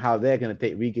on how they're gonna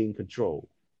take regain control,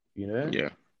 you know? yeah.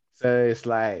 So it's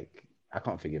like I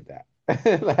can't forgive that.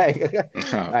 like,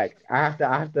 like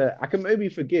I can maybe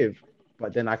forgive,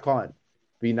 but then I can't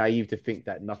be naive to think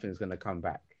that nothing's gonna come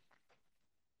back.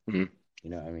 Mm, You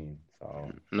know what I mean?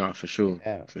 So no, for sure.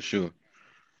 yeah, For sure.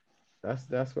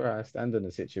 that's where I stand on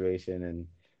the situation. And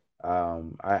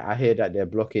I hear that they're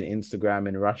blocking Instagram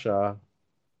in Russia.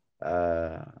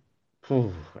 Uh,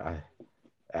 phew,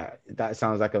 that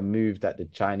sounds like a move that the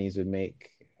Chinese would make.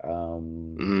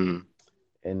 Mm,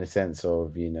 In the sense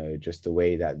of, just the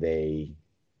way that they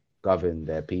govern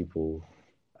their people.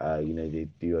 They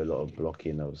do a lot of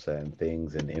blocking of certain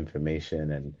things and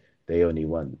information, and they only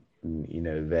want,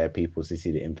 their people to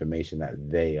see the information that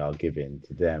they are giving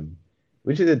to them,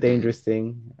 which is a mm, dangerous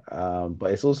thing.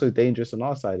 But it's also dangerous on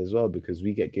our side as well because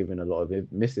we get given a lot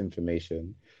of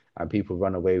misinformation and people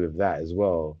run away with that as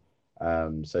well.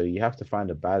 So you have to find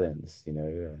a balance,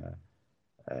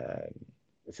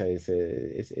 so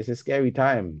it's a scary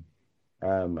time.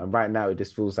 And right now it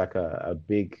just feels like a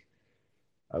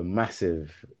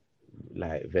massive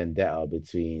like vendetta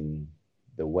between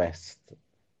the West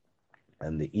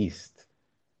and the East.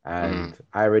 mm. And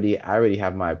I already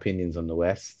have my opinions on the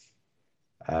West.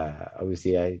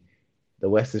 Obviously, the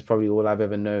West is probably all I've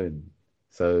ever known.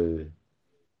 So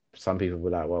some people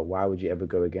were like, well, why would you ever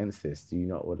go against this? Do you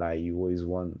not like you always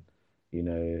want,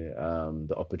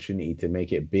 the opportunity to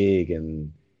make it big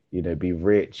and be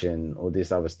rich and all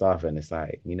this other stuff. And it's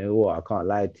like, you know what? I can't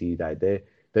lie to you. Like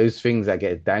those things that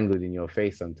get dangled in your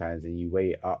face sometimes, and you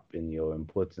weigh it up in your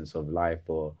importance of life,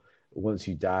 or once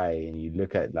you die and you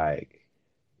look at like,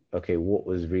 okay, what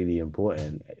was really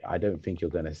important? I don't think you're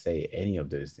gonna say any of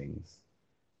those things.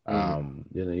 Mm.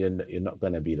 You're not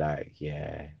gonna be like,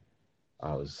 yeah.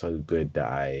 I was so good that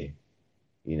I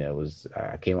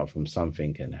came up from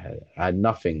something and I had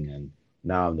nothing, and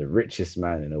now I'm the richest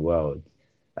man in the world.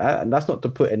 And that's not to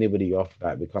put anybody off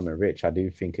like becoming rich. I do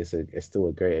think it's still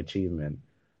a great achievement,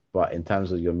 but in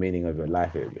terms of your meaning of your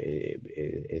life,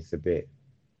 it's a bit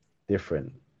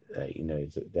different.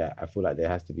 That I feel like there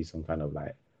has to be some kind of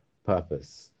like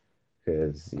purpose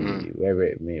because Mm.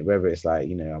 whether it's like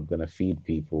I'm gonna feed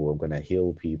people, I'm gonna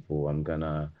heal people, I'm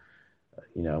gonna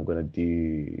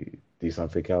do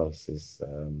something else. Is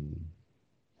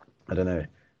I don't know.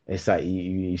 It's like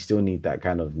you still need that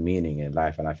kind of meaning in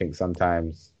life, and I think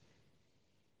sometimes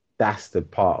that's the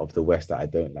part of the West that I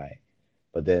don't like.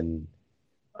 But then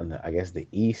I guess the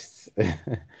East,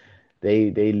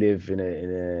 they live in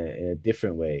a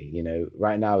different way.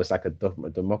 Right now it's like a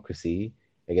democracy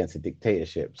against a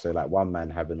dictatorship. So like one man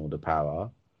having all the power.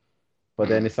 But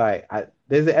then Mm. it's like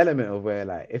there's an element of where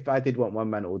like if I did want one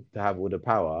man to have all the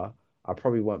power, I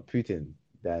probably want Putin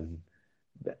than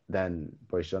than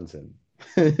Boris Johnson.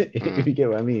 If Mm. you get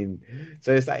what I mean.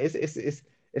 So it's like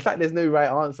it's like there's no right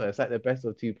answer. It's like the best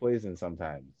of two poisons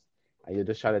sometimes. And you're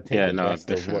just trying to take Yeah, the no,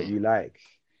 best of what definitely. you like.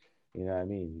 You know what I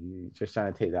mean? You're just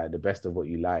trying to take like the best of what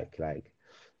you like. Like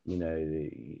you know,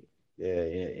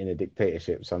 in a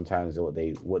dictatorship, sometimes what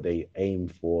they aim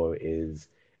for is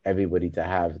everybody to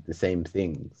have the same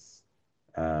things,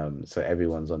 so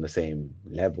everyone's on the same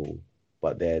level.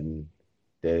 But then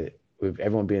there, with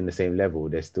everyone being the same level,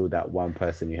 there's still that one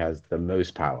person who has the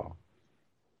most power,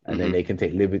 and then Hmm. they can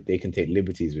take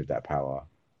liberties with that power,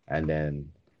 and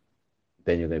then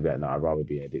you're gonna be like, no, I'd rather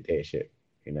be in a dictatorship.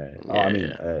 You know, oh, I Yeah, mean,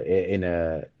 yeah. in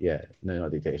a yeah, no,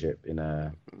 not dictatorship, in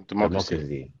a Democracy.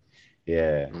 democracy.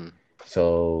 Yeah. Mm.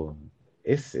 So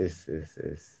it's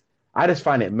I just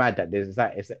find it mad that there's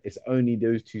like it's only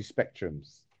those two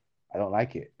spectrums. I don't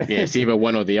like Yeah, it's it. either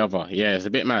one or the other. Yeah, it's a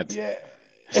bit mad. Yeah.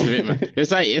 It's a bit mad.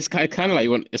 It's like it's kind of like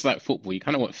you want. It's like football. You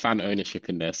kind of want fan ownership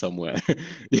in there somewhere.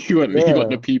 You want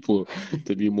the Yeah. people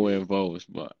to be more involved.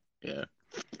 But yeah,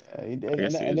 I And,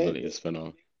 guess it and is what it it, is for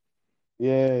now.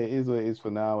 yeah, it is what it is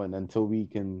for now, and until we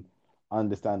can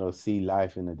understand or see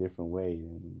life in a different way,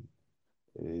 and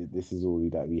this is all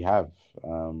that we have.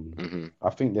 Hmm. I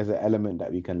think there's an element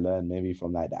that we can learn maybe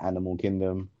from like the animal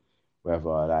kingdom, whether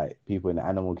like people in the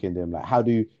animal kingdom, like how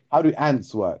do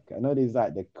ants work? I know there's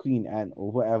like the queen ant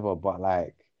or whatever, but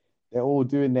like they're all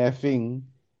doing their thing.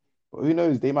 But who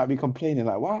knows? They might be complaining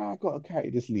like, "Why I gotta carry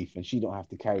this leaf and she don't have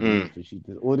to carry the Mm. leaf and she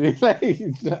does all this." Like, you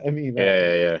know what I mean? Yeah,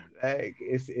 yeah, yeah. Like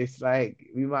it's like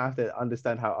we might have to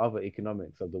understand how other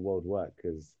economics of the world work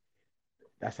because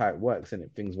that's how it works, and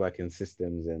it things work in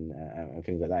systems and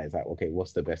things like that. It's like, okay,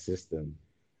 what's the best system?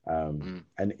 Mm.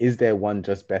 And is there one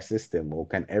just best system, or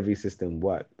can every system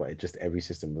work, but it just every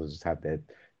system will just have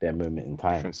their moment in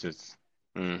time? Differences.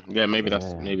 Yeah, Yeah.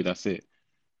 maybe that's it.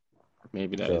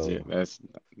 Maybe that is it. So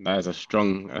That is a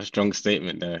strong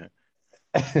statement there.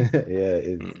 yeah,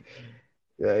 it's Mm.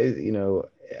 yeah, you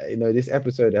know, this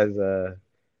episode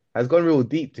has gone real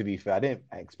deep. To be fair, I didn't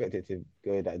expect it to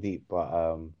go that deep,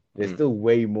 but there's Mm. still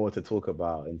way more to talk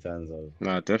about in terms of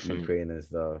No, definitely. Ukraine and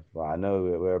stuff. But I know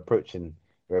we're approaching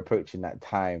that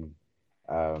time.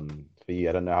 For you,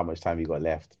 I don't know how much time you got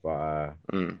left, but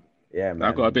Mm. yeah,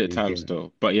 I've got a man, bit of we time can,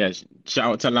 still, but yeah,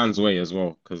 shout out to Land's Way as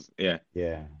well, because yeah,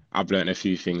 yeah, I've learned a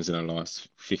few things in the last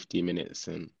 50 minutes,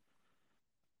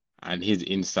 and his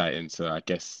insight into, I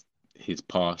guess, his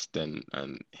past and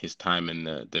his time in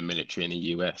the military in the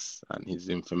US and his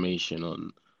information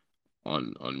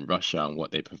on Russia and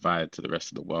what they provide to the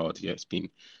rest of the world. Yeah, it's been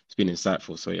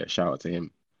insightful. So yeah, shout out to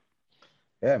him.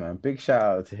 yeah, man. Big shout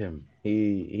out to him.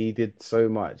 He did so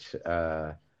much.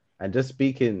 And just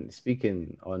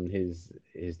speaking on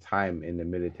his time in the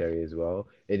military as well,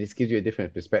 it just gives you a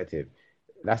different perspective.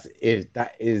 That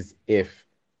is if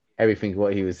everything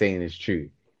what he was saying is true,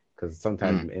 because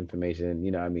sometimes Mm, information,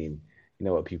 you know, what I mean, you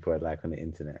know what people are like on the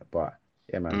internet. But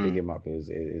yeah, man, big mm, him up. I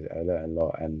learned a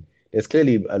lot, and there's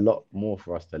clearly a lot more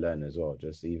for us to learn as well.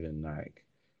 Just even like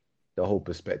the whole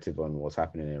perspective on what's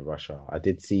happening in Russia. I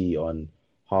did see on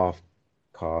Half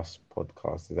Cast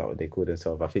podcast, is that what they call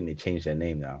themselves? I think they changed their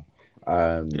name now.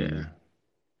 yeah.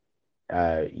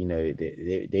 You know,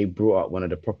 they brought up one of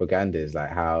the propagandas, like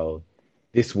how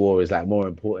this war is like more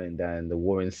important than the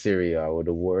war in Syria or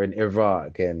the war in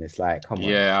Iraq. And it's like, come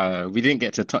on. Yeah, we didn't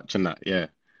get to touch on that. Yeah,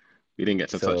 we didn't get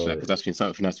to touch on that So because that's been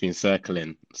something that's been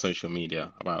circling social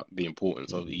media about the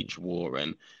importance of mm, each war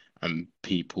and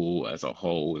people as a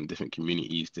whole in different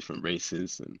communities, different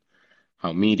races, and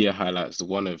how media highlights the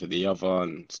one over the other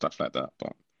and stuff like that.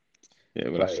 But yeah,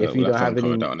 but if you we'll have don't to have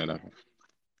uncover that any, on another.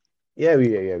 yeah,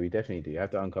 we definitely do. You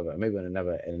have to uncover it. Maybe on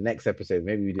another in the next episode,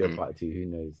 maybe we do a Mm, part two, who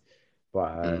knows?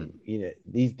 But mm, you know,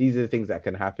 these are the things that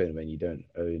can happen when you don't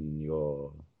own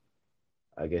your,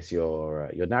 I guess, your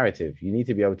narrative. You need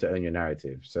to be able to own your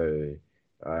narrative. So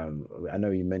I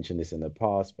know you mentioned this in the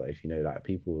past, but if you know, like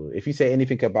people, if you say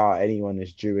anything about anyone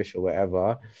that's Jewish or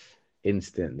whatever,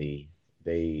 instantly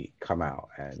they come out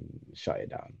and shut it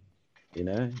down. You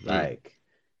know, mm, like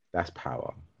that's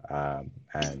power.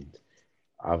 And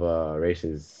other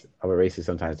races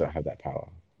sometimes don't have that power.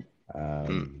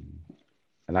 mm. Um,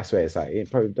 and that's where it's like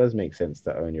it probably does make sense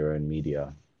to own your own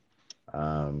media.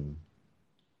 Um,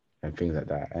 and things like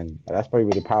that. And that's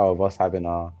probably the power of us having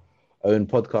our own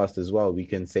podcast as well. We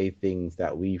can say things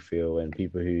that we feel, and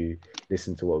people who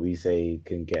listen to what we say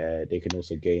can they can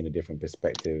also gain a different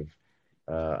perspective,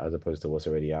 as opposed to what's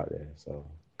already out there.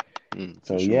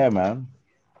 For So sure, yeah, man.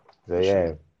 So for sure.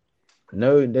 yeah,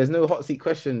 no, there's no hot seat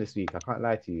question this week. I can't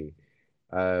lie to you.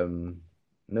 Um,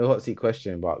 no hot seat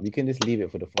question, but we can just leave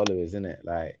it for the followers, isn't it?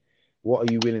 Like, what are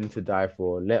you willing to die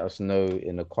for? Let us know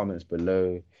in the comments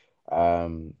below.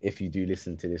 If you do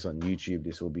listen to this on YouTube,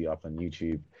 this will be up on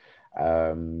YouTube.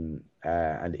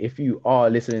 And if you are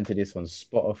listening to this on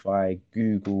Spotify,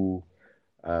 Google,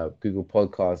 Google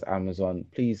Podcasts, Amazon,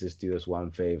 please just do us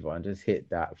one favor and just hit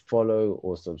that follow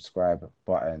or subscribe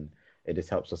button. It just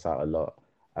helps us out a lot.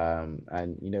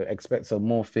 And expect some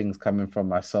more things coming from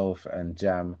myself and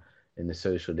Jam in the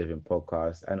Social Living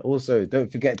Podcast. And also,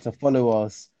 don't forget to follow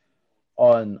us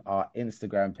on our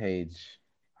Instagram page.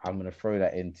 I'm gonna throw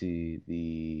that into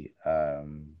the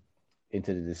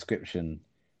description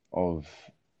of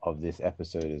this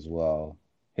episode as well.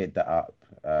 Hit that up.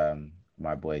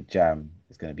 My boy Jam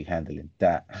is gonna be handling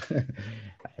that.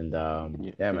 And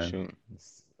Yeah, yeah, for man. sure.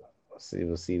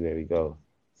 We'll see where we go.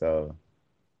 So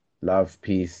love,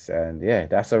 peace, and yeah,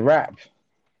 that's a wrap.